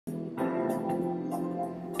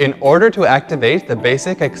In order to activate the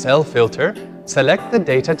basic Excel filter, select the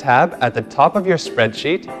Data tab at the top of your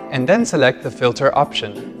spreadsheet and then select the Filter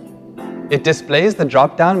option. It displays the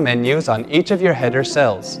drop-down menus on each of your header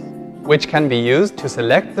cells, which can be used to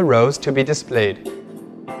select the rows to be displayed.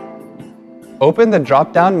 Open the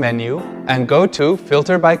drop-down menu and go to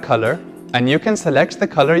Filter by Color, and you can select the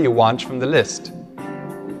color you want from the list.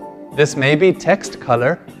 This may be text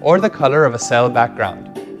color or the color of a cell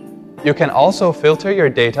background. You can also filter your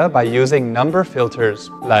data by using number filters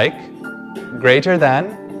like greater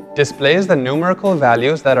than displays the numerical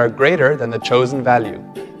values that are greater than the chosen value.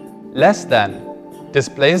 Less than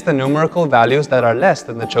displays the numerical values that are less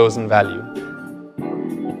than the chosen value.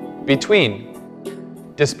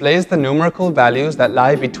 Between displays the numerical values that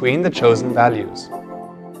lie between the chosen values.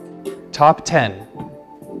 Top 10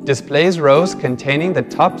 displays rows containing the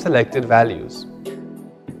top selected values.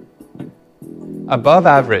 Above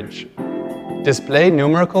average display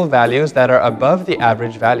numerical values that are above the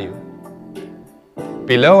average value.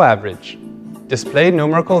 Below average display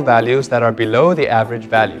numerical values that are below the average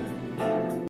value.